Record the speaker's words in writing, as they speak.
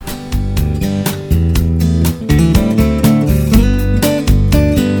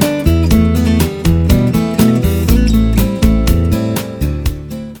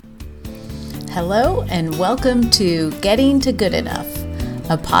and welcome to Getting to Good Enough,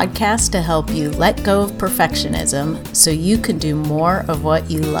 a podcast to help you let go of perfectionism so you can do more of what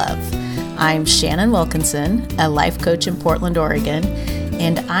you love. I'm Shannon Wilkinson, a life coach in Portland, Oregon,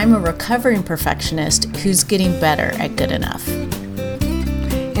 and I'm a recovering perfectionist who's getting better at good enough.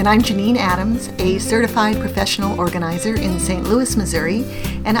 And I'm Janine Adams, a certified professional organizer in St. Louis, Missouri,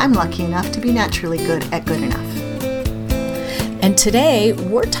 and I'm lucky enough to be naturally good at good enough. And today,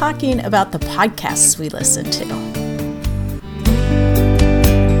 we're talking about the podcasts we listen to.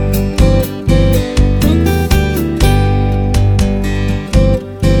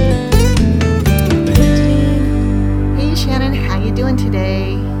 Hey, Shannon, how you doing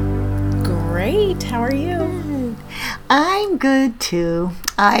today? Great. How are you? I'm good, too.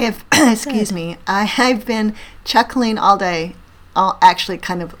 I've been chuckling all day, actually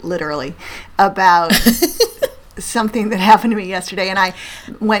kind of literally, about something that happened to me yesterday. And I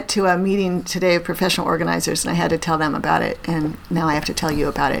went to a meeting today of professional organizers, and I had to tell them about it. And now I have to tell you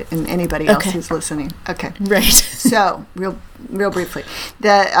about it and anybody else who's listening. Okay. Right. So, real briefly,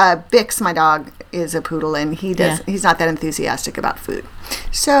 the Bix, my dog, is a poodle, and he's not that enthusiastic about food.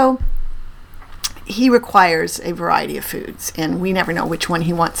 So he requires a variety of foods, and we never know which one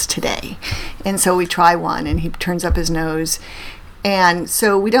he wants today. And so we try one, and he turns up his nose, and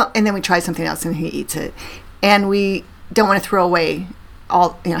so and then we try something else, and he eats it. And we don't want to throw away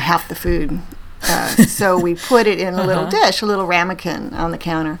half the food. So we put it in a little dish, a little ramekin on the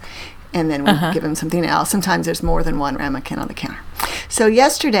counter, and then we give him something else. Sometimes there's more than one ramekin on the counter. So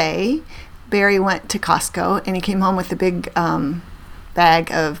yesterday, Barry went to Costco, and he came home with a big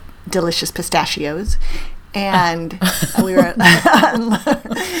bag of delicious pistachios. And we were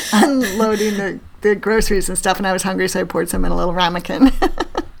unloading the groceries and stuff, and I was hungry, so I poured some in a little ramekin.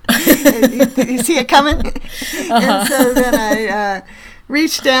 You see it coming? And so then I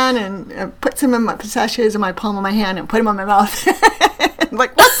reached down and put some of my pistachios in my palm of my hand and put them on my mouth.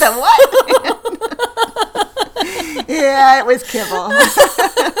 Like, what the what? Yeah, it was kibble.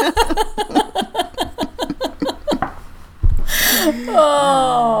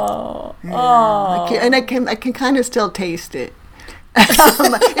 And I can kind of still taste it.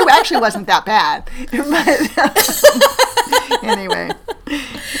 It actually wasn't that bad. But anyway.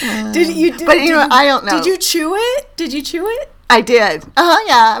 I don't know. Did you chew it? I did. Yeah,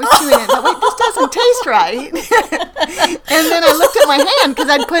 I was chewing it. But wait, this doesn't taste right. And then I looked at my hand because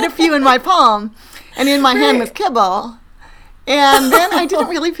I'd put a few in my palm, and in my hand was kibble. And then I didn't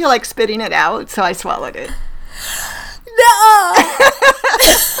really feel like spitting it out, so I swallowed it. No.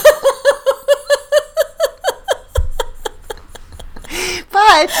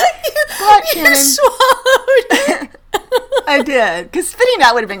 But Shannon, you swallowed it. I did, because spitting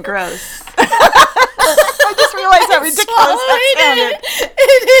out would have been gross. I just realized how ridiculous that sounded.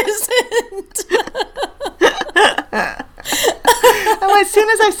 It isn't. As soon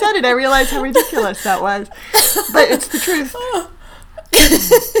as I said it, I realized how ridiculous that was. But it's the truth.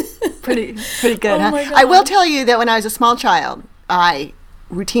 Pretty good, huh? I will tell you that when I was a small child, I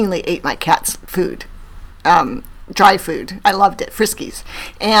routinely ate my cat's food. Dry food. I loved it. Friskies.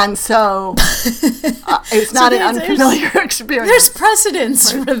 And so it's not an unfamiliar experience. There's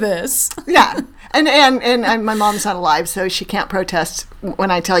precedence for this. Yeah. And my mom's not alive, so she can't protest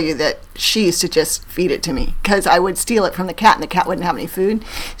when I tell you that she used to just feed it to me, because I would steal it from the cat, and the cat wouldn't have any food.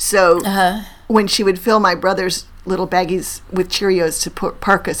 So when she would fill my brother's little baggies with Cheerios to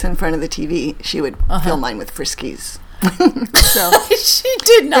park us in front of the TV, she would fill mine with Friskies. So she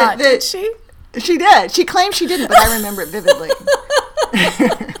did not, did she? She did. She claimed she didn't, but I remember it vividly.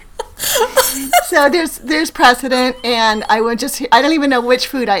 So there's precedent, and I don't even know which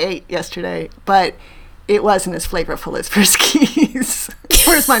food I ate yesterday, but it wasn't as flavorful as Friskies.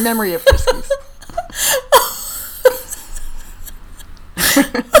 Where's my memory of Friskies?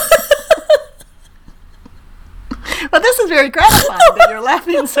 Well, this is very gratifying that you're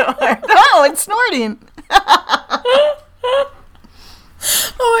laughing so hard. Oh, it's snorting.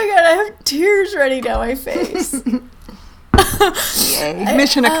 Oh my God, I have tears running down my face. Yay,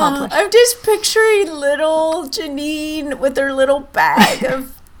 mission accomplished. I'm just picturing little Janine with her little bag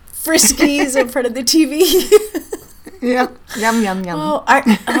of Friskies in front of the TV. Yep, yum, yum, yum.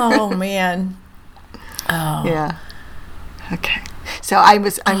 Oh man. Oh. Yeah. Okay. So I'm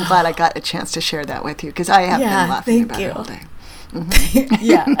glad I got a chance to share that with you, because I have been laughing about it all day. Mm-hmm.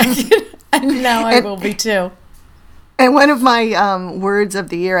 Yeah. And now I will be too. And one of my words of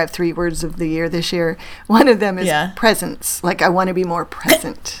the year, I have 3 words of the year this year. One of them is presence. Like, I want to be more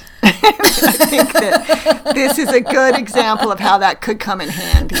present. I think that this is a good example of how that could come in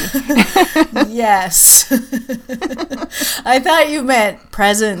handy. Yes. I thought you meant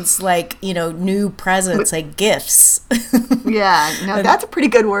presents, like, new presents, like gifts. Yeah, no, that's a pretty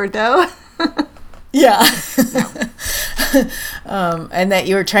good word, though. Yeah. And that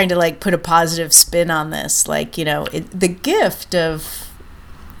you were trying to, like, put a positive spin on this, like, the gift of,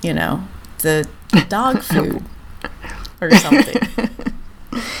 the dog food or something.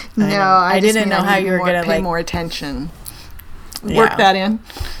 No, I didn't know how you were going to, pay like, more attention. Work that in.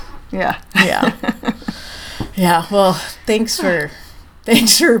 Yeah. Yeah. Yeah. Well, thanks for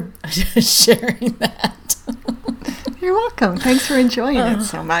sharing that. You're welcome. Thanks for enjoying it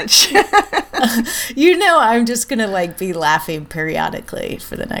so much. I'm just going to, like, be laughing periodically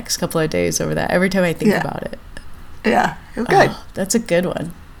for the next couple of days over that every time I think about it. Yeah. Good. Oh, that's a good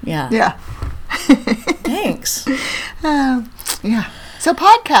one. Yeah. Yeah. Thanks. Yeah. So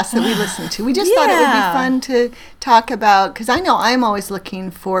podcasts that we listen to. We just thought it would be fun to talk about, because I know I'm always looking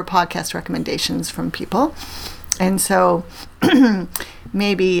for podcast recommendations from people. And so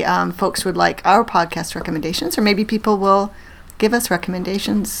maybe folks would like our podcast recommendations, or maybe people will give us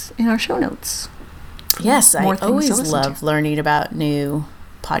recommendations in our show notes. Yes, I always love learning about new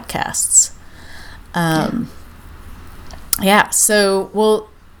podcasts. So, well,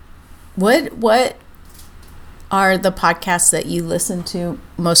 what are the podcasts that you listen to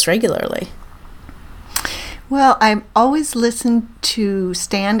most regularly? Well, I always listen to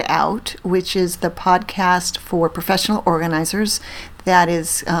Stand Out, which is the podcast for professional organizers that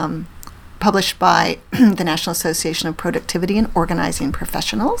is published by the National Association of Productivity and Organizing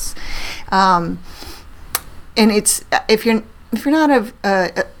Professionals. And it's if you're not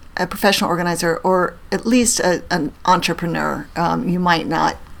a professional organizer, or at least an entrepreneur, you might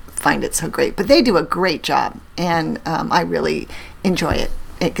not find it so great, but they do a great job, and I really enjoy it.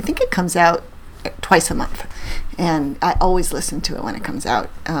 I think it comes out twice a month, and I always listen to it when it comes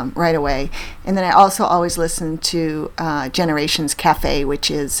out right away. And then I also always listen to Generations Cafe, which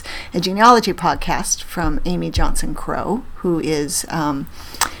is a genealogy podcast from Amy Johnson Crow, who is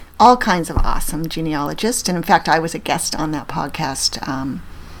all kinds of awesome genealogist. And in fact, I was a guest on that podcast.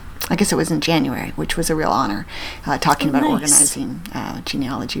 I guess it was in January, which was a real honor, talking about organizing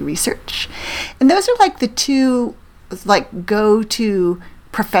genealogy research. And those are like the two, like, go-to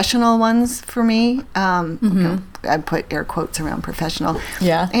professional ones for me. I put air quotes around professional.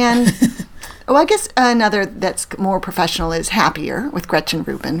 Yeah. And I guess another that's more professional is Happier with Gretchen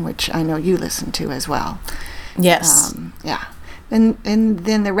Rubin, which I know you listen to as well. Yes. Yeah. And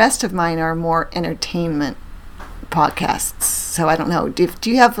then the rest of mine are more entertainment podcasts. So I don't know. Do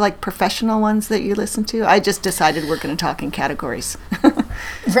you have, like, professional ones that you listen to? I just decided we're going to talk in categories.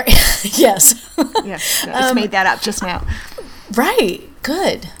 Right. Yes. Yeah. I just made that up just now. Right.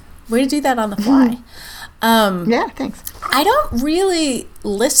 Good. Way to do that on the fly. Yeah, thanks. I don't really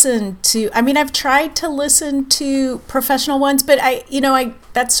listen to, I've tried to listen to professional ones, but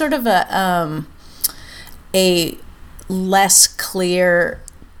that's sort of a less clear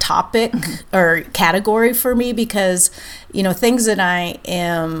topic or category for me, because, things that I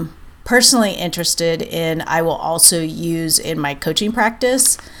am personally interested in, I will also use in my coaching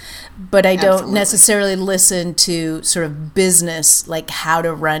practice. But I don't necessarily listen to sort of business, like how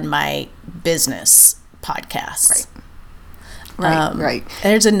to run my business podcasts. Right.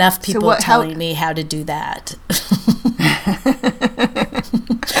 There's enough people telling me how to do that.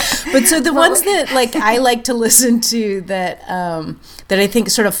 But so the ones that, like, I like to listen to that I think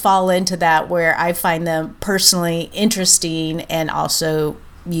sort of fall into that, where I find them personally interesting and also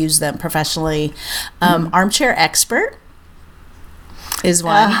use them professionally. Armchair Expert is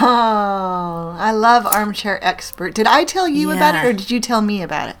one. Oh, I love Armchair Expert. Did I tell you about it, or did you tell me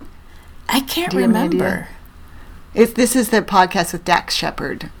about it? I can't remember. This is the podcast with Dax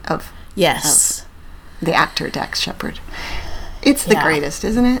Shepard of the actor Dax Shepard. It's the greatest,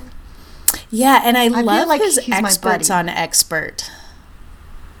 isn't it? Yeah, and I love like his experts on Expert.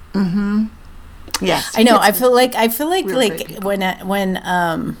 Mm-hmm. Yes, I know. I feel like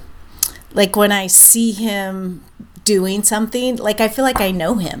when I see him doing something, like, I feel like I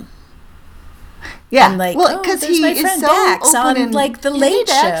know him. Yeah, I'm like, because he my friend is so Dax open on, like, the Late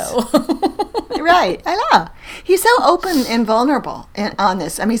Show. Right, I know. He's so open and vulnerable on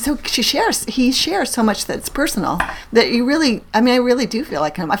this. He shares so much that's personal that you really, I really do feel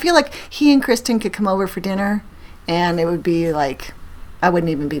like him. I feel like he and Kristen could come over for dinner, and it would be like, I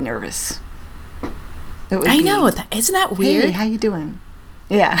wouldn't even be nervous. I know. Isn't that weird? Hey, how you doing?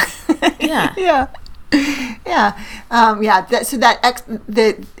 Yeah. Yeah. Yeah. Yeah.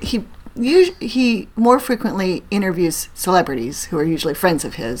 he more frequently interviews celebrities who are usually friends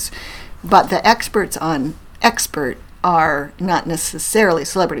of his, but the experts on Expert are not necessarily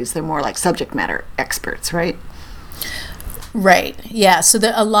celebrities. They're more like subject matter experts, right? Right. Yeah. So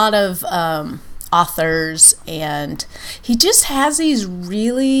there are a lot of authors, and he just has these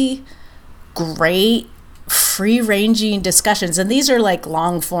really great free-ranging discussions. And these are like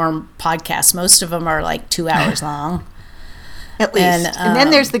long-form podcasts. Most of them are like 2 hours long. At least. And then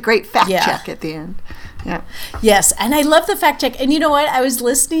there's the great fact check at the end. Yeah. Yes. And I love the fact check. And you know what? I was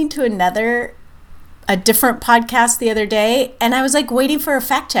listening to a different podcast the other day, and I was like waiting for a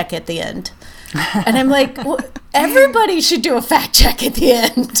fact check at the end. And I'm like, well, everybody should do a fact check at the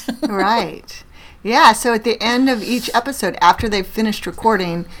end. Right. Yeah. So at the end of each episode, after they've finished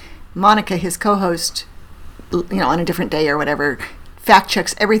recording, Monica, his co-host, on a different day or whatever, fact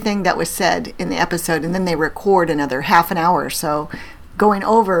checks everything that was said in the episode, and then they record another half an hour or so going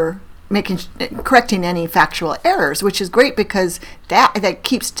over, correcting any factual errors, which is great because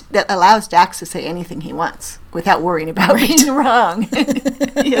that allows Dax to say anything he wants without worrying about being wrong.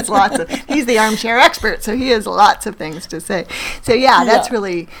 He's the armchair expert, so he has lots of things to say. So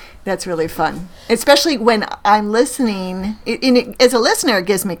that's really fun, especially when I'm listening. As a listener, it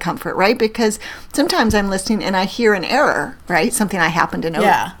gives me comfort, right? Because sometimes I'm listening and I hear an error, right? Something I happen to know.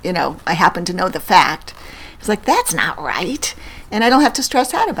 Yeah. I happen to know the fact. It's like, that's not right. And I don't have to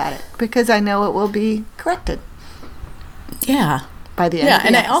stress out about it because I know it will be corrected. Yeah. By the end of the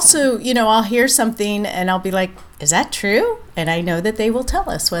and episode. I also, I'll hear something and I'll be like, is that true? And I know that they will tell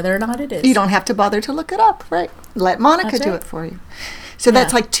us whether or not it is. You don't have to bother to look it up, right? Let Monica do it for you. So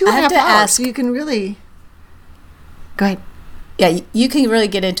that's like 2.5 hours. So you can really... Go ahead. Yeah, you can really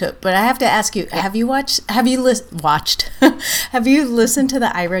get into it. But I have to ask you, have you listened to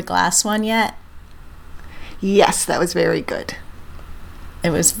the Ira Glass one yet? Yes, that was very good. I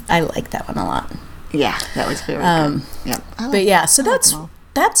like that one a lot. Yeah, that was very good. Yeah. So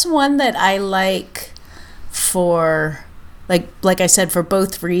that's one that I like for, like I said, for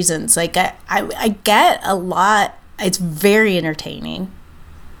both reasons. Like I get a lot. It's very entertaining.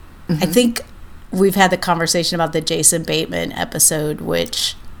 Mm-hmm. I think we've had the conversation about the Jason Bateman episode,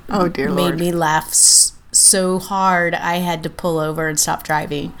 which made me laugh so hard I had to pull over and stop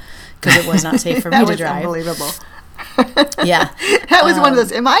driving because it was not safe for me to drive. Unbelievable. Yeah, that was one of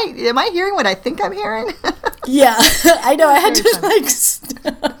those. Am I hearing what I think I'm hearing? Yeah, I know. I had to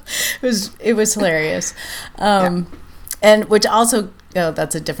it was hilarious, and which also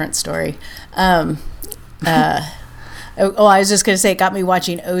that's a different story. I was just going to say it got me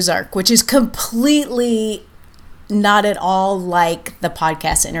watching Ozark, which is completely not at all like the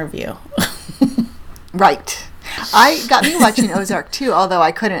podcast interview. Right. I got me watching Ozark too, although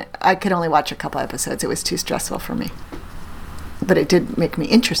I could only watch a couple episodes. It was too stressful for me. But it did make me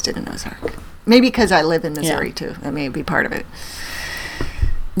interested in Ozark. Maybe because I live in Missouri too. That may be part of it.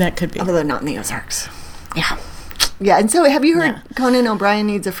 That could be. Although not in the Ozarks. Yeah. Yeah, and so have you heard Conan O'Brien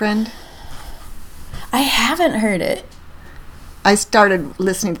Needs a Friend? I haven't heard it. I started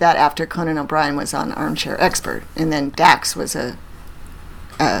listening to that after Conan O'Brien was on Armchair Expert, and then Dax was a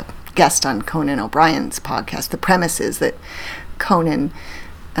guest on Conan O'Brien's podcast. The premise is that Conan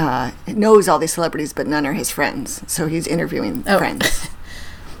knows all these celebrities, but none are his friends, so he's interviewing friends.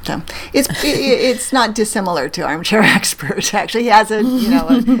 So it's not dissimilar to Armchair Expert. Actually, he has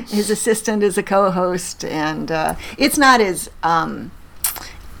his assistant is a co-host, and it's not as I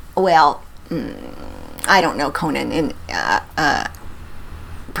don't know Conan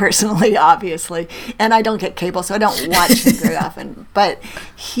personally, obviously, and I don't get cable, so I don't watch him very often. But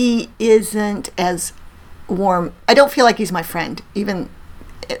he isn't as warm. I don't feel like he's my friend, even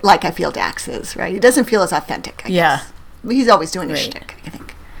like I feel Dax is. Right? He doesn't feel as authentic. I guess. He's always doing his shtick, I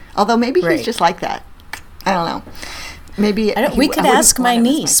think. Although maybe he's just like that. I don't know. Maybe we could ask my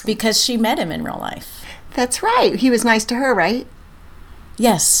niece because she met him in real life. That's right. He was nice to her, right?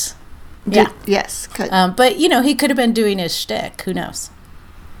 Yes. Yes. But he could have been doing his shtick. Who knows?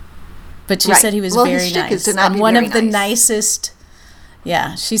 But she said he was very nice. And one of the nicest.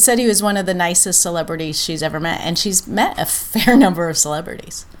 Yeah, she said he was one of the nicest celebrities she's ever met, and she's met a fair number of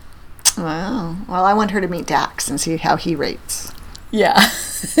celebrities. Wow. Well, I want her to meet Dax and see how he rates. Yeah.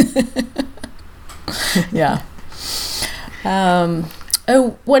 Yeah.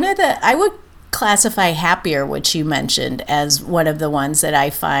 I would classify Happier, which you mentioned, as one of the ones that I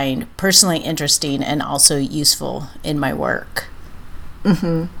find personally interesting and also useful in my work.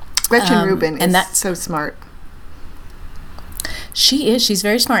 Mm-hmm. Gretchen Rubin is so smart. She is. She's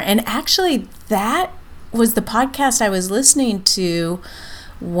very smart. And actually, that was the podcast I was listening to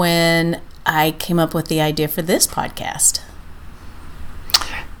when I came up with the idea for this podcast.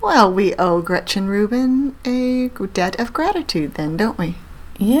 Well, we owe Gretchen Rubin a debt of gratitude then, don't we?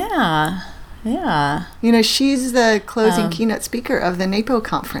 Yeah. Yeah. You know, she's the closing keynote speaker of the NAPO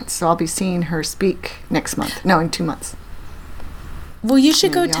conference, so I'll be seeing her speak next month. No, in 2 months. Well, you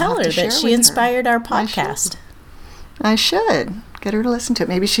should Maybe go I'll tell have her to share that she with her. inspired our podcast. I should. Get her to listen to it.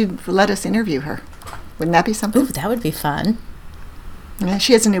 Maybe she'd let us interview her. Wouldn't that be something? Ooh, that would be fun. Yeah,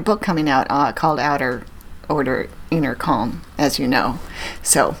 she has a new book coming out called Outer Order, Inner Calm, as you know.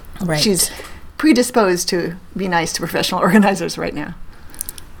 So she's predisposed to be nice to professional organizers right now.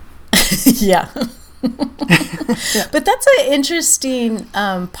 Yeah. But that's an interesting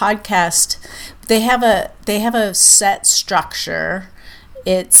podcast. They have a set structure.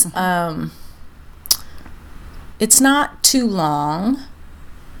 It's not too long.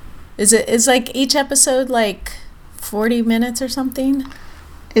 Is like each episode like 40 minutes or something?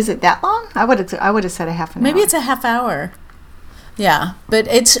 Is it that long? I would have said a half an hour. Maybe it's a half hour. Yeah, but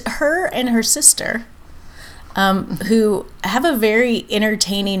it's her and her sister who have a very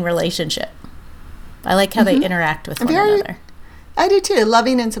entertaining relationship. I like how they interact with one another. I do too.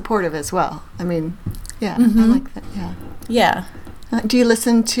 Loving and supportive as well. I mean, yeah, I like that. Yeah. Yeah. Do you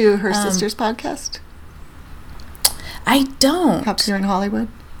listen to her sister's podcast? I don't. Happier in Hollywood?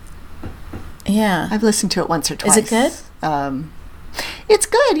 Yeah. I've listened to it once or twice. Is it good? It's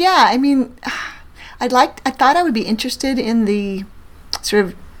good, yeah. I mean, I thought I would be interested in the sort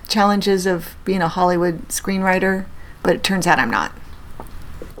of challenges of being a Hollywood screenwriter, but it turns out I'm not.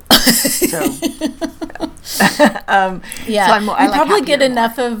 So, yeah, so you like probably get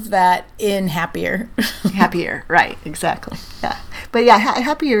enough of that in Happier. Happier, right? Exactly. Yeah, but yeah,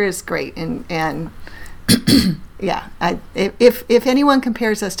 Happier is great, and yeah, if anyone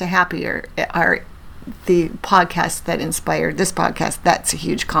compares us to Happier, the podcast that inspired this podcast, that's a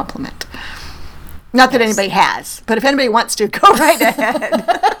huge compliment. Not that anybody has, but if anybody wants to, go right ahead.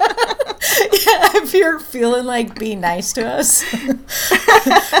 Yeah, if you're feeling like being nice to us,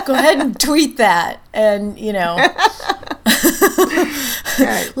 go ahead and tweet that, and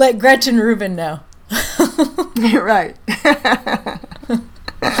Right. Let Gretchen Rubin know. Right.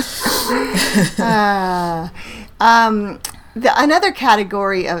 Another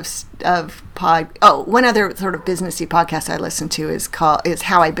category of one other sort of businessy podcast I listen to is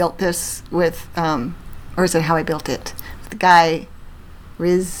How I Built This with or is it How I Built It? The guy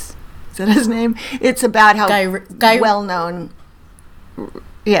Riz, is that his name? It's about how Guy well known.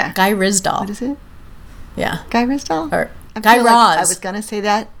 Yeah. Guy Rizdal. What is it? Yeah. Guy Rizdal? Or Guy Raz. Like I was gonna say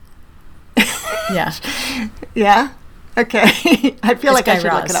that. Yeah. Yeah. Okay. I feel like I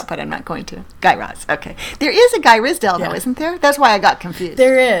should look it up, but I'm not going to. Guy Raz. Okay. There is a Guy Rizdal, though, isn't there? That's why I got confused.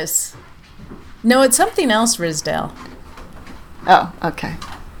 There is. No, it's something else, Rizdal. Oh, okay.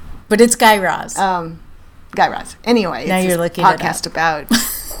 But it's Guy Raz. Guy Raz. Anyway, now it's you're looking podcast about.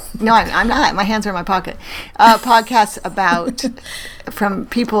 No, I'm not. My hands are in my pocket. Podcasts about from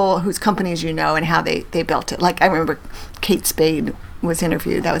people whose companies you know and how they built it. Like I remember Kate Spade was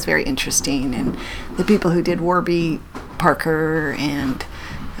interviewed. That was very interesting. And the people who did Warby Parker and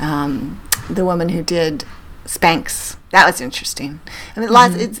the woman who did Spanx. That was interesting. I mean,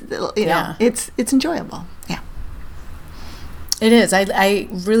 lots. It's it's enjoyable. Yeah. It is. I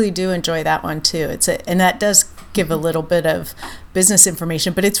really do enjoy that one too. And that does give a little bit of business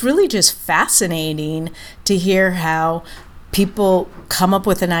information, but it's really just fascinating to hear how people come up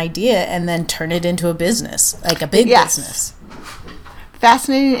with an idea and then turn it into a business, like a big business.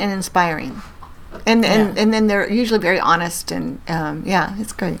 Fascinating and inspiring. And then they're usually very honest and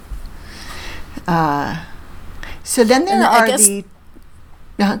it's great. So then there are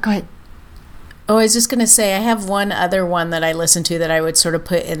go ahead. Oh, I was just going to say, I have one other one that I listen to that I would sort of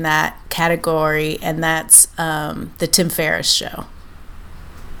put in that category, and that's the Tim Ferriss Show.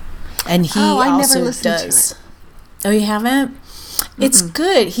 And he also does. Oh, you haven't? It's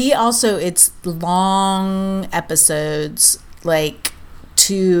good. It's long episodes, like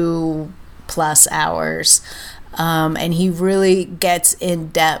 2+ hours, and he really gets in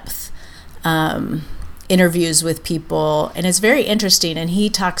depth. Interviews with people, and it's very interesting, and he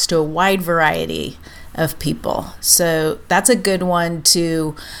talks to a wide variety of people, so that's a good one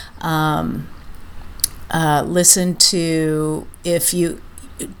to listen to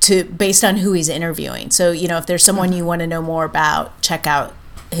based on who he's interviewing. So if there's someone you want to know more about, check out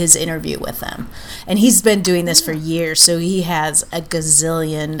his interview with them. And he's been doing this for years, so he has a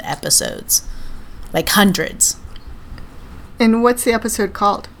gazillion episodes, like hundreds. And what's the episode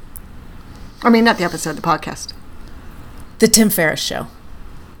called? I mean, not the episode, the podcast. The Tim Ferriss Show.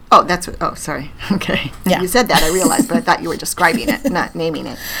 Oh, that's what. Oh, sorry. Okay. Yeah. You said that, I realized, but I thought you were describing it, not naming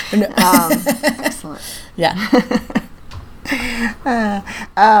it. No. Excellent. Yeah.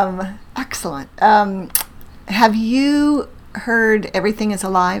 Excellent. Have you heard Everything is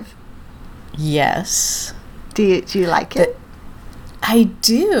Alive? Yes. Do you like it? I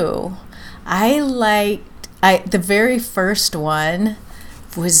do. I liked the very first one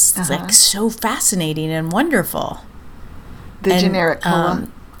was like so fascinating and wonderful. The generic cola.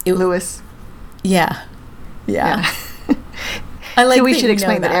 Lewis. Yeah. I like. So we should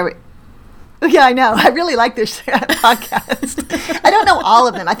explain that. Yeah, I know. I really like this podcast. I don't know all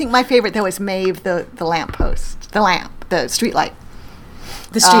of them. I think my favorite though is Maeve, the lamppost, the street light.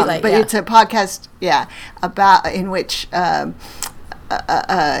 The street light. But it's a podcast, about in which an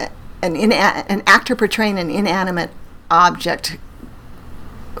actor portraying an inanimate object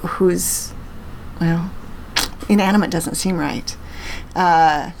who's, well, inanimate doesn't seem right.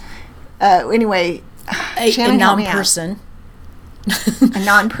 Anyway, Shannon, a non-person. A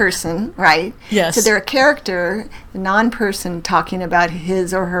non-person, right? Yes. So they're a character, a non-person, talking about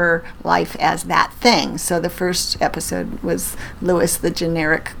his or her life as that thing. So the first episode was Lewis, the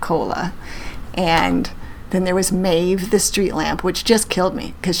generic cola. And then there was Maeve, the street lamp, which just killed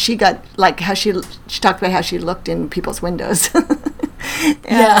me because she got, like, how she talked about how she looked in people's windows.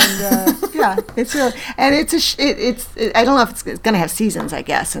 It's real, and it's I don't know if it's going to have seasons, I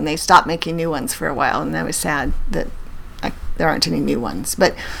guess, and they stopped making new ones for a while, and I was sad that there aren't any new ones.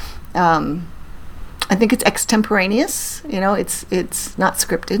 But I think it's extemporaneous. It's not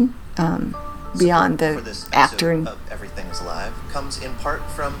scripted. Beyond the actor and Everything is Alive comes in part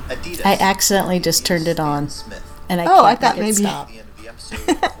from Adidas. I accidentally just turned it on, and I thought maybe stop.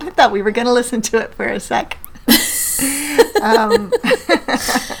 I thought we were going to listen to it for a sec. So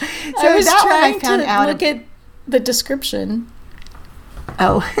I was trying to look at the description.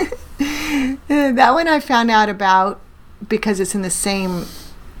 Oh, that one I found out about because it's in the same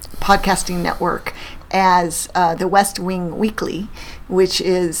podcasting network as the West Wing Weekly, which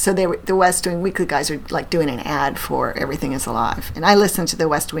is the West Wing Weekly guys are like doing an ad for Everything is Alive, and I listen to the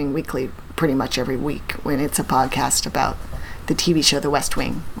West Wing Weekly pretty much every week when it's a podcast about the TV show The West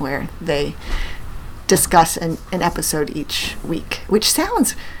Wing, where they discuss an episode each week, which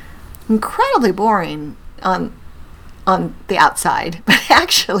sounds incredibly boring on the outside, but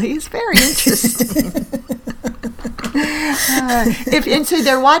actually it's very interesting. So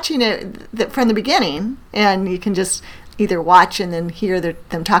they're watching it from the beginning, and you can just either watch and then hear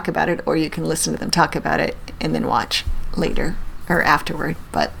them talk about it, or you can listen to them talk about it and then watch later or afterward.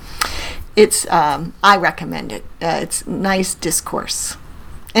 But it's I recommend it. It's nice discourse,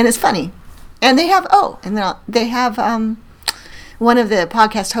 and it's funny. And they have one of the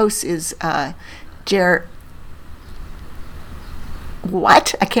podcast hosts is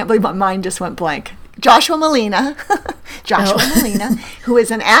what? I can't believe my mind just went blank. Joshua Malina, Malina, who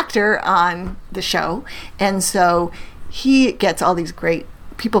is an actor on the show, and so he gets all these great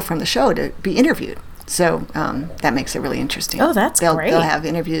people from the show to be interviewed. So that makes it really interesting. Oh, that's great. They'll have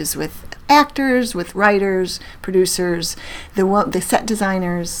interviews with actors, with writers, producers, the set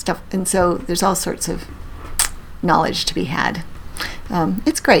designers, stuff, and so there's all sorts of knowledge to be had.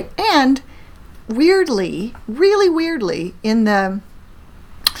 It's great, and weirdly, really weirdly,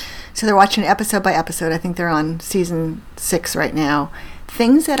 so they're watching episode by episode. I think they're on season 6 right now.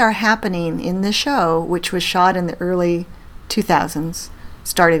 Things that are happening in the show, which was shot in the early 2000s,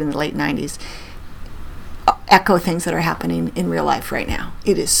 started in the late 90s, echo things that are happening in real life right now.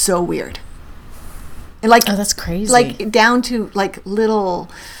 It is so weird. And that's crazy. Like down to like little,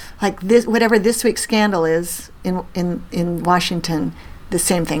 like this, whatever this week's scandal is in Washington, the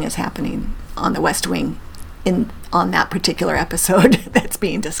same thing is happening on the West Wing on that particular episode that's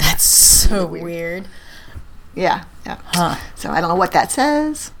being discussed. That's so weird. Yeah. Huh. So I don't know what that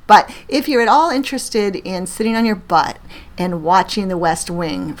says, but if you're at all interested in sitting on your butt and watching the West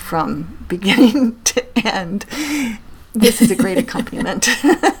Wing from beginning to end, this is a great accompaniment.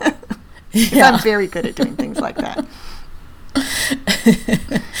 I'm very good at doing things like that.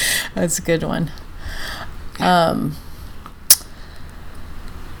 That's a good one.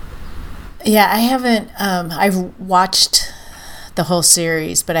 Yeah, I haven't. I've watched the whole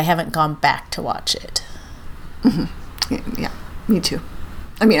series, but I haven't gone back to watch it. Mm-hmm. Yeah, me too.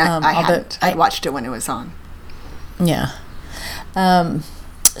 I mean, I hadn't. I watched it when it was on. Yeah.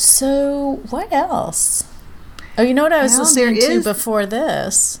 So what else? Oh, you know what I was listening to before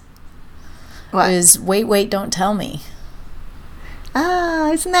this? What? Is Wait, Don't Tell Me.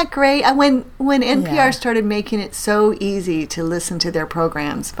 Isn't that great? When NPR started making it so easy to listen to their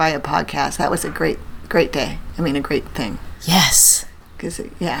programs via podcast, that was a great day. I mean, a great thing. Yes. Because,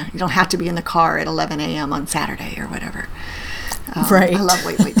 you don't have to be in the car at 11 a.m. on Saturday or whatever. Right. I love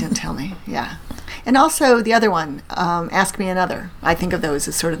Wait, Don't Tell Me. Yeah. And also the other one, Ask Me Another. I think of those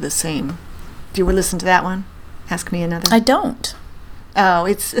as sort of the same. Do you ever listen to that one? Ask Me Another? I don't. Oh,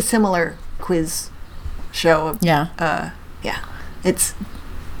 it's a similar quiz show. Yeah. Yeah. It's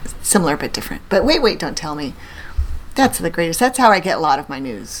similar but different. But wait, don't tell me. That's the greatest. That's how I get a lot of my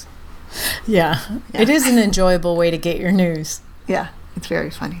news. Yeah. It is an enjoyable way to get your news. Yeah, it's very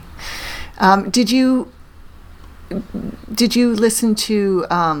funny. Did you listen to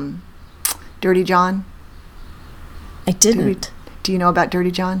Dirty John? I didn't. Do you know about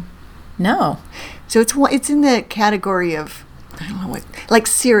Dirty John? No. So it's in the category of, I don't know what, like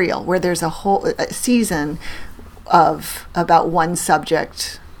Serial, where there's a whole season of about one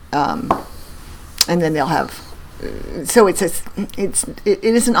subject, and then they'll have. So it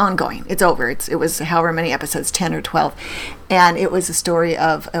isn't ongoing. It's over. It was however many episodes, 10 or 12, and it was a story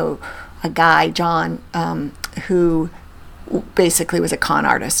of a guy, John, who basically was a con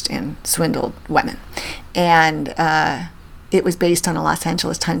artist and swindled women, and it was based on a Los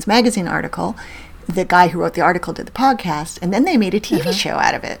Angeles Times Magazine article. The guy who wrote the article did the podcast, and then they made a TV show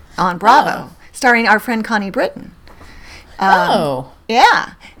out of it on Bravo, starring our friend Connie Britton.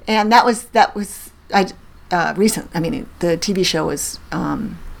 Yeah, and that was recent. I mean, the TV show was,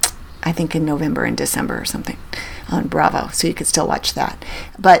 I think, in November and December or something on Bravo, so you could still watch that.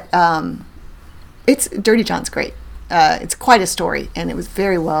 But it's Dirty John's great. It's quite a story, and it was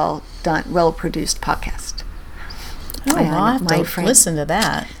very well done, well produced podcast. Oh, well, I'll have to listen to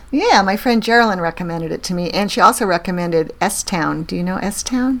that. Yeah, my friend Geraldine recommended it to me, and she also recommended S-Town. Do you know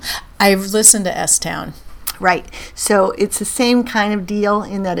S-Town? I've listened to S-Town. Right. So it's the same kind of deal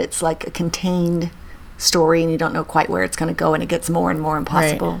in that it's like a contained story, and you don't know quite where it's going to go, and it gets more and more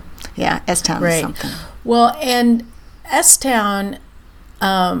impossible. Right. Yeah, S-Town is something. Well, and S-Town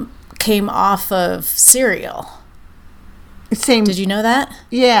came off of Serial. Same. Did you know that?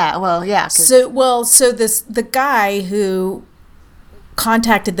 Yeah. Well, yeah. So the guy who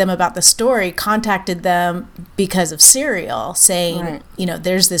contacted them about the story contacted them because of Serial, saying,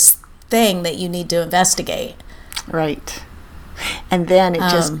 there's this thing that you need to investigate. Right. And then it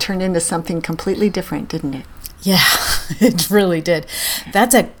just turned into something completely different, didn't it? Yeah, it really did.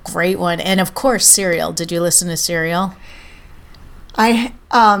 That's a great one. And of course, Serial. Did you listen to Serial? I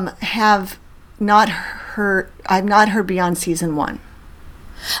have not heard. I've not heard beyond season 1.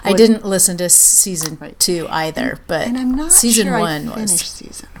 I didn't listen to season 2 either, but and I'm not season sure 1 I finished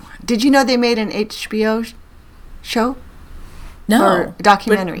season 1. Did you know they made an HBO show? No, or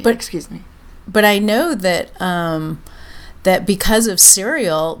documentary. But excuse me. But I know that that because of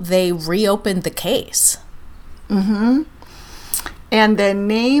Serial, they reopened the case. Mm-hmm. And the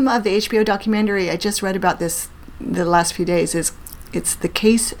name of the HBO documentary, I just read about this the last few days, it's The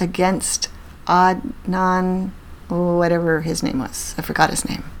Case Against Adnan, whatever his name was. I forgot his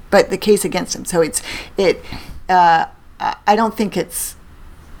name. But The Case Against him. So I don't think it's,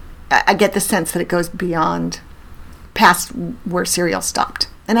 I get the sense that it goes past where Serial stopped.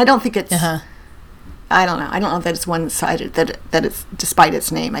 And I don't think it's, I don't know. I don't know that it's one-sided, that it's, despite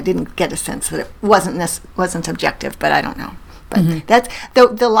its name, I didn't get a sense that it wasn't objective, but I don't know. But that's,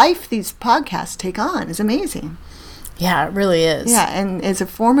 the life these podcasts take on is amazing. Yeah, it really is. Yeah, and as a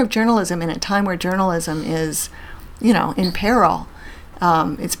form of journalism in a time where journalism is, in peril,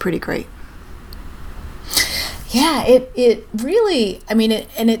 it's pretty great. Yeah, it really, I mean,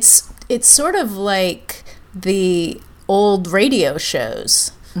 it's sort of like the old radio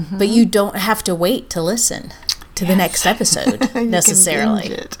shows, but you don't have to wait to listen to the next episode necessarily.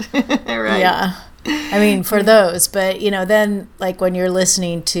 You can binge it. Right. Yeah. I mean, for those, but then like when you're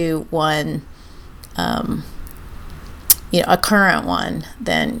listening to one, a current one,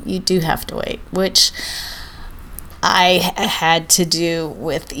 then you do have to wait, which I had to do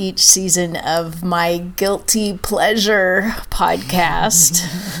with each season of my guilty pleasure podcast.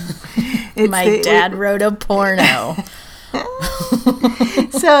 My dad wrote a porno.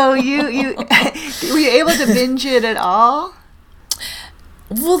 So you were you able to binge it at all?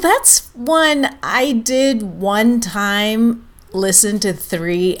 Well, that's one I did one time, listen to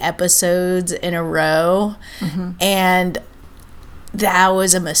 3 episodes in a row, and that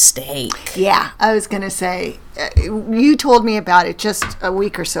was a mistake. Yeah, I was going to say, you told me about it just a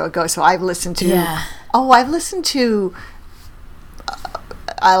week or so ago, so I've listened to... Yeah. Oh, I've listened to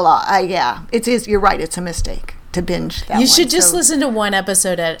a lot. Yeah, it is. You're right, it's a mistake to binge that You should just listen to one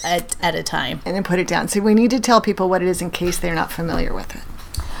episode at a time. And then put it down. So we need to tell people what it is in case they're not familiar with it.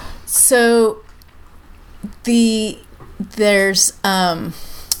 So there's I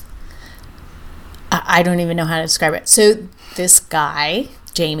don't even know how to describe it. So this guy,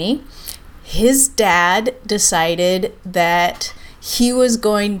 Jamie, his dad decided that he was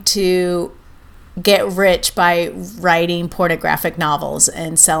going to get rich by writing pornographic novels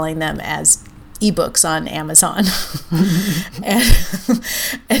and selling them as ebooks on Amazon.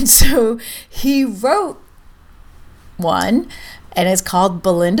 and so he wrote one, and it's called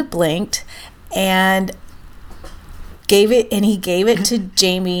Belinda Blinked, and he gave it to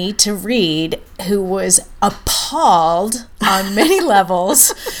Jamie to read, who was appalled on many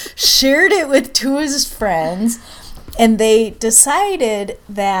levels, shared it with two of his friends, and they decided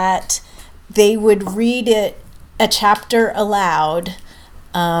that they would read a chapter aloud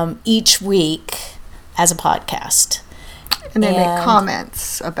each week as a podcast. And they make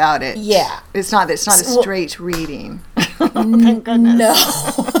comments about it. Yeah. It's not a straight reading. Thank goodness. No.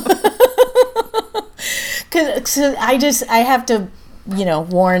 Because I have to,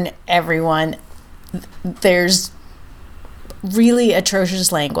 warn everyone, there's really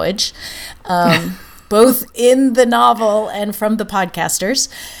atrocious language, both in the novel and from the podcasters.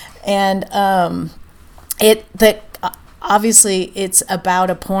 And obviously it's about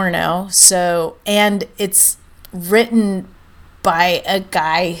a porno, and it's written by a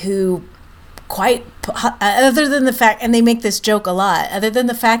guy who other than the fact, and they make this joke a lot, other than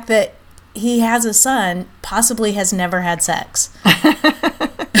the fact that he has a son, possibly has never had sex.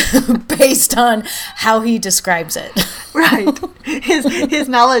 Based on how he describes it. Right. His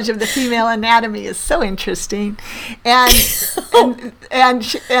knowledge of the female anatomy is so interesting. And his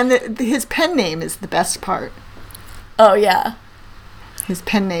pen name is the best part. Oh, yeah. His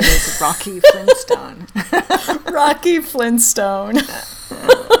pen name is Rocky Flintstone. Rocky Flintstone.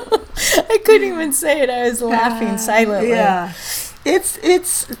 I couldn't even say it. I was laughing silently. Yeah.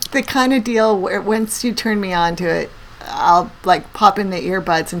 It's the kind of deal where once you turn me on to it, I'll pop in the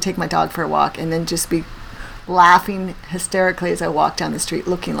earbuds and take my dog for a walk and then just be laughing hysterically as I walk down the street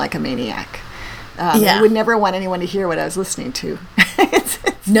looking like a maniac. I would never want anyone to hear what I was listening to.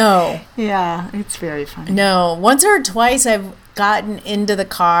 No. Yeah, it's very funny. No. Once or twice I've gotten into the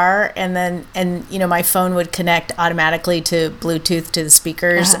car and my phone would connect automatically to Bluetooth to the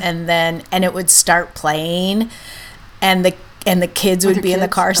speakers, and it would start playing, and the kids would be in the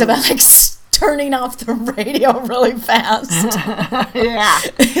car, so I'm turning off the radio really fast. Yeah.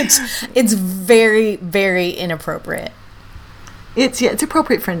 It's very, very inappropriate. It's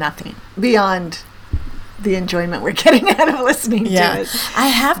appropriate for nothing beyond the enjoyment we're getting out of listening to it. I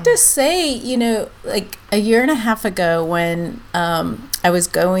have to say, a year and a half ago when I was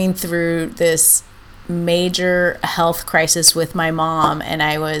going through this major health crisis with my mom, and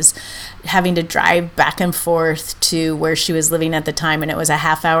I was having to drive back and forth to where she was living at the time, and it was a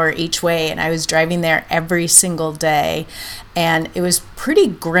half hour each way, and I was driving there every single day, and it was pretty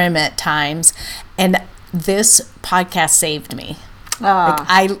grim at times, and this podcast saved me.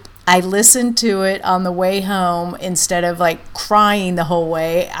 I listened to it on the way home. Instead of crying the whole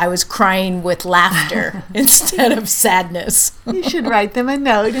way, I was crying with laughter instead of sadness. You should write them a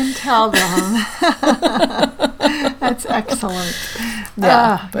note and tell them. That's excellent.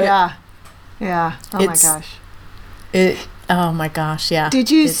 Yeah. Yeah. Oh my gosh. Oh my gosh. Yeah.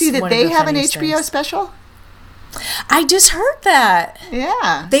 Did you see that they have an HBO special? I just heard that.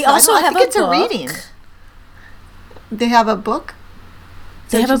 Yeah. They also have a book. It's a reading. They have a book?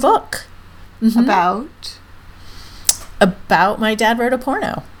 They have a book. Mm-hmm. About My Dad Wrote a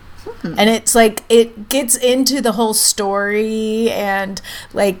Porno. And it's it gets into the whole story and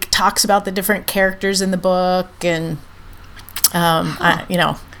talks about the different characters in the book, and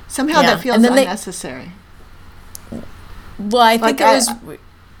somehow that feels unnecessary. I think it was.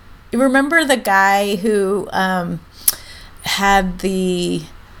 You remember the guy who had the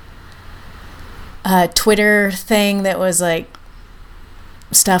Twitter thing that was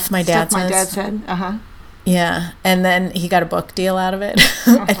stuff my dad said. Uh-huh. Yeah, and then he got a book deal out of it.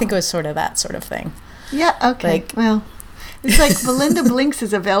 I think it was sort of that sort of thing. Yeah, okay. Well, it's Belinda Blinks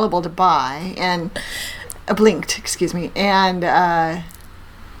is available to buy, and Blinked, excuse me, and I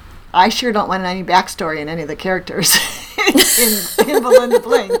sure don't want any backstory in any of the characters in Belinda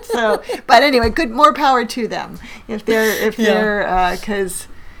Blinked. So, but anyway, more power to them if they're because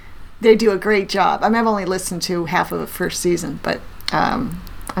they do a great job. I've only listened to half of the first season, but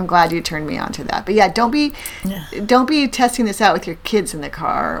I'm glad you turned me on to that. But yeah, don't be testing this out with your kids in the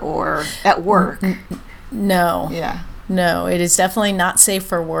car or at work. No. Yeah. No, it is definitely not safe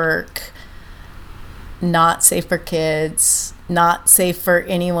for work. Not safe for kids. Not safe for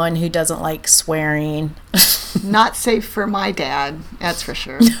anyone who doesn't like swearing. Not safe for my dad, that's for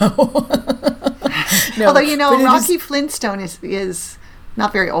sure. No. No. Although Rocky Flintstone is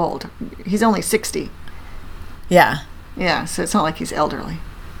not very old. He's only 60. Yeah. Yeah, so it's not like he's elderly.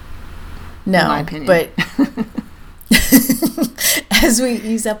 No, in my opinion. But as we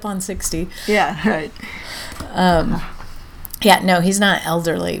ease up on 60. Yeah, right. Yeah, no, he's not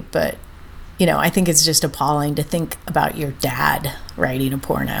elderly, but, I think it's just appalling to think about your dad writing a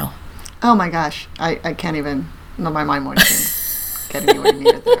porno. Oh my gosh, I can't even, my mind won't even get anywhere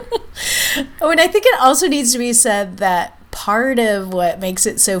near there. Oh, and I think it also needs to be said that part of what makes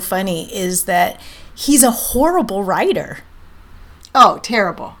it so funny is that he's a horrible writer. Oh,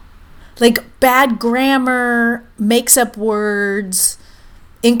 terrible. Like bad grammar, makes up words,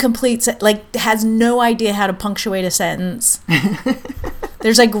 incomplete, has no idea how to punctuate a sentence.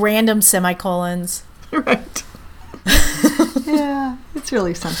 There's like random semicolons. Right. Yeah, it's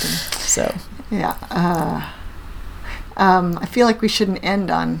really something. So. Yeah. I feel like we shouldn't end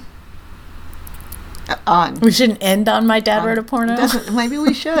on. We shouldn't end on my dad wrote a porno? Maybe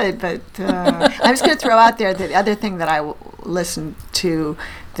we should, but I was going to throw out there the other thing that I listened to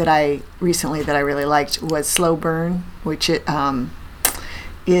that I really liked was Slow Burn, which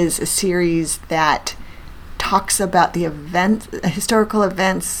is a series that talks about the historical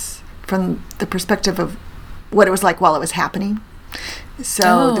events from the perspective of what it was like while it was happening.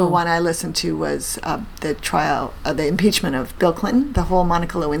 So the one I listened to was the trial, the impeachment of Bill Clinton, the whole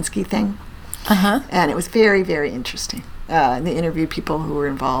Monica Lewinsky thing. Uh-huh. And it was very, very interesting. And they interviewed people who were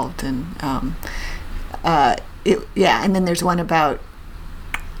involved, and and then there's one about,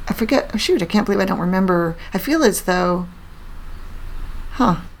 I forget. Oh, shoot, I can't believe I don't remember. I feel as though,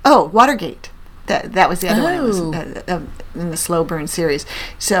 Watergate. That was the other one. It was in the Slow Burn series.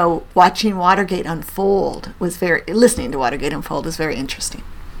 So watching Watergate unfold listening to Watergate unfold was very interesting.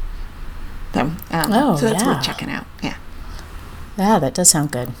 So that's worth checking out. Yeah. Yeah, that does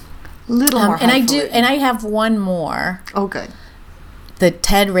sound good. Little more. And I have one more. Oh, good. The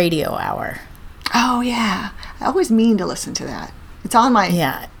TED Radio Hour. Oh yeah, I always mean to listen to that. It's on my.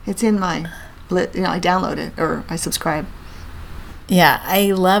 Yeah. It's in my. I download it or I subscribe. Yeah,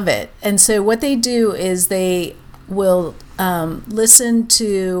 I love it. And so what they do is they will listen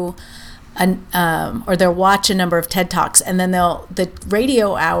to or they'll watch a number of TED Talks, and then the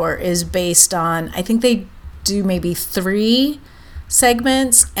radio hour is based on, I think they do maybe 3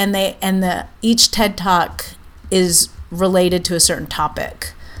 segments, and each TED Talk is related to a certain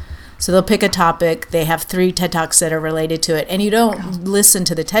topic. So they'll pick a topic, they have 3 TED Talks that are related to it, and you don't listen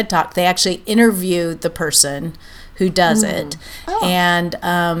to the TED Talk, they actually interview the person who does it. And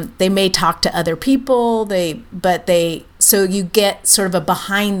they may talk to other people, so you get sort of a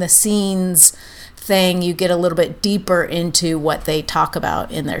behind the scenes thing, you get a little bit deeper into what they talk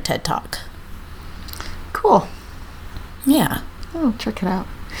about in their TED Talk. Cool. Yeah. Oh, check it out.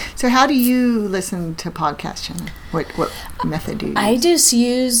 So how do you listen to podcasts, Shannon? What method do you use? I just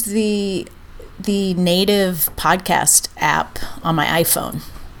use the native podcast app on my iPhone.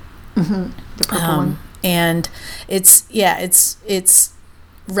 Mm-hmm. The purple one. And it's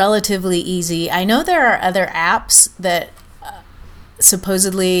relatively easy. I know there are other apps that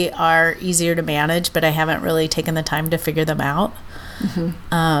supposedly are easier to manage, but I haven't really taken the time to figure them out.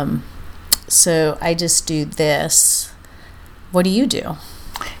 Mm-hmm. So I just do this. What do you do?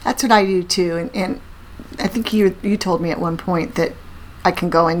 That's what I do too. And I think you told me at one point that I can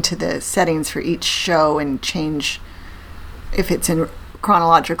go into the settings for each show and change if it's in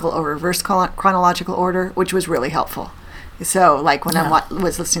chronological or reverse chronological order, which was really helpful. So like when I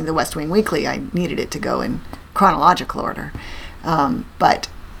was listening to the West Wing Weekly, I needed it to go in chronological order. But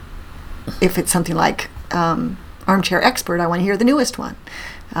if it's something like Armchair Expert, I want to hear the newest one.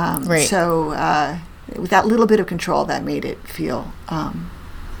 Right. So with that little bit of control, that made it feel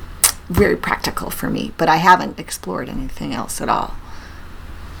very practical for me. But I haven't explored anything else at all.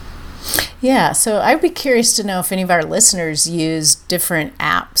 Yeah, so I'd be curious to know if any of our listeners use different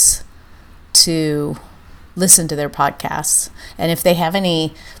apps to listen to their podcasts, and if they have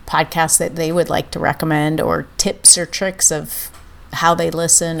any podcasts that they would like to recommend, or tips or tricks of how they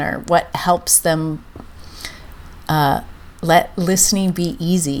listen, or what helps them let listening be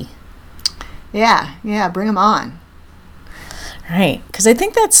easy. Yeah, bring them on. Right, because I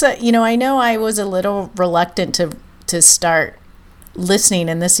think that's, I know I was a little reluctant to start listening,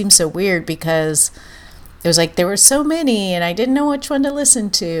 and this seems so weird because it was like there were so many and I didn't know which one to listen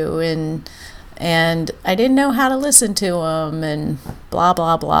to, and I didn't know how to listen to them, and blah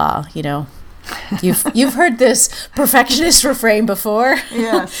blah blah. You've heard this perfectionist refrain before.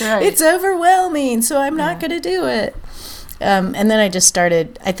 Yes, right. It's overwhelming, so I'm not going to do it. And then I just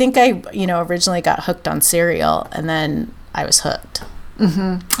started. I think I originally got hooked on Serial, and then I was hooked.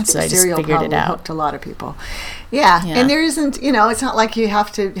 Mm-hmm. So I just figured it out. Hooked a lot of people. Yeah, and there isn't, it's not like you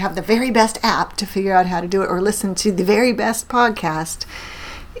have to have the very best app to figure out how to do it or listen to the very best podcast.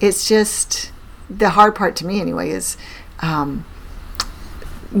 It's just, the hard part to me anyway is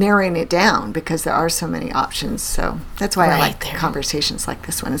narrowing it down because there are so many options. So that's why I like there. conversations like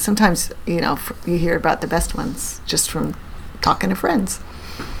this one. And sometimes, you hear about the best ones just from talking to friends.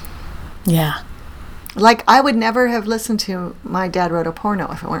 Yeah. Like, I would never have listened to My Dad Wrote a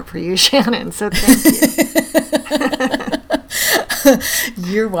Porno if it weren't for you, Shannon. So thank you.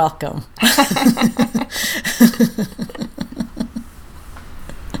 You're welcome.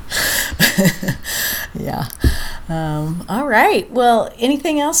 Yeah. All right. Well,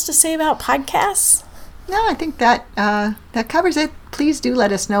 anything else to say about podcasts? No, I think that that covers it. Please do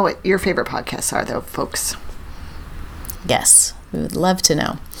let us know what your favorite podcasts are, though, folks. Yes, we would love to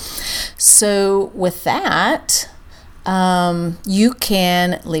know. So with that, you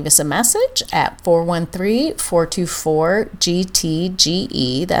can leave us a message at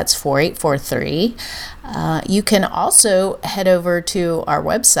 413-424-GTGE. That's 4843. You can also head over to our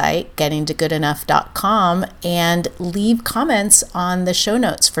website, gettingtogoodenough.com, and leave comments on the show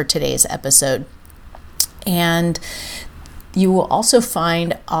notes for today's episode. And you will also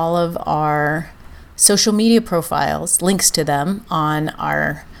find all of our social media profiles, links to them on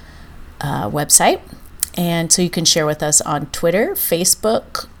our website. And so you can share with us on Twitter,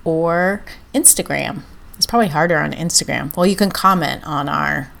 Facebook, or Instagram. It's probably harder on Instagram. Well, you can comment on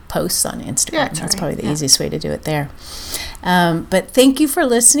our posts on Instagram. Yeah, that's probably the easiest way to do it there. But thank you for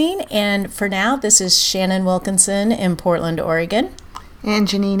listening. And for now, this is Shannon Wilkinson in Portland, Oregon. And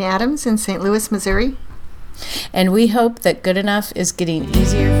Janine Adams in St. Louis, Missouri. And we hope that good enough is getting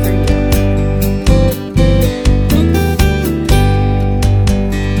easier for you.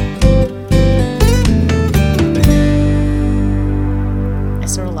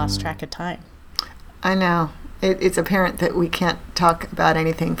 Lost track of time. I know. It's apparent that we can't talk about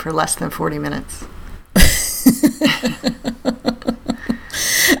anything for less than 40 minutes.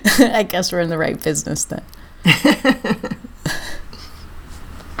 I guess we're in the right business then.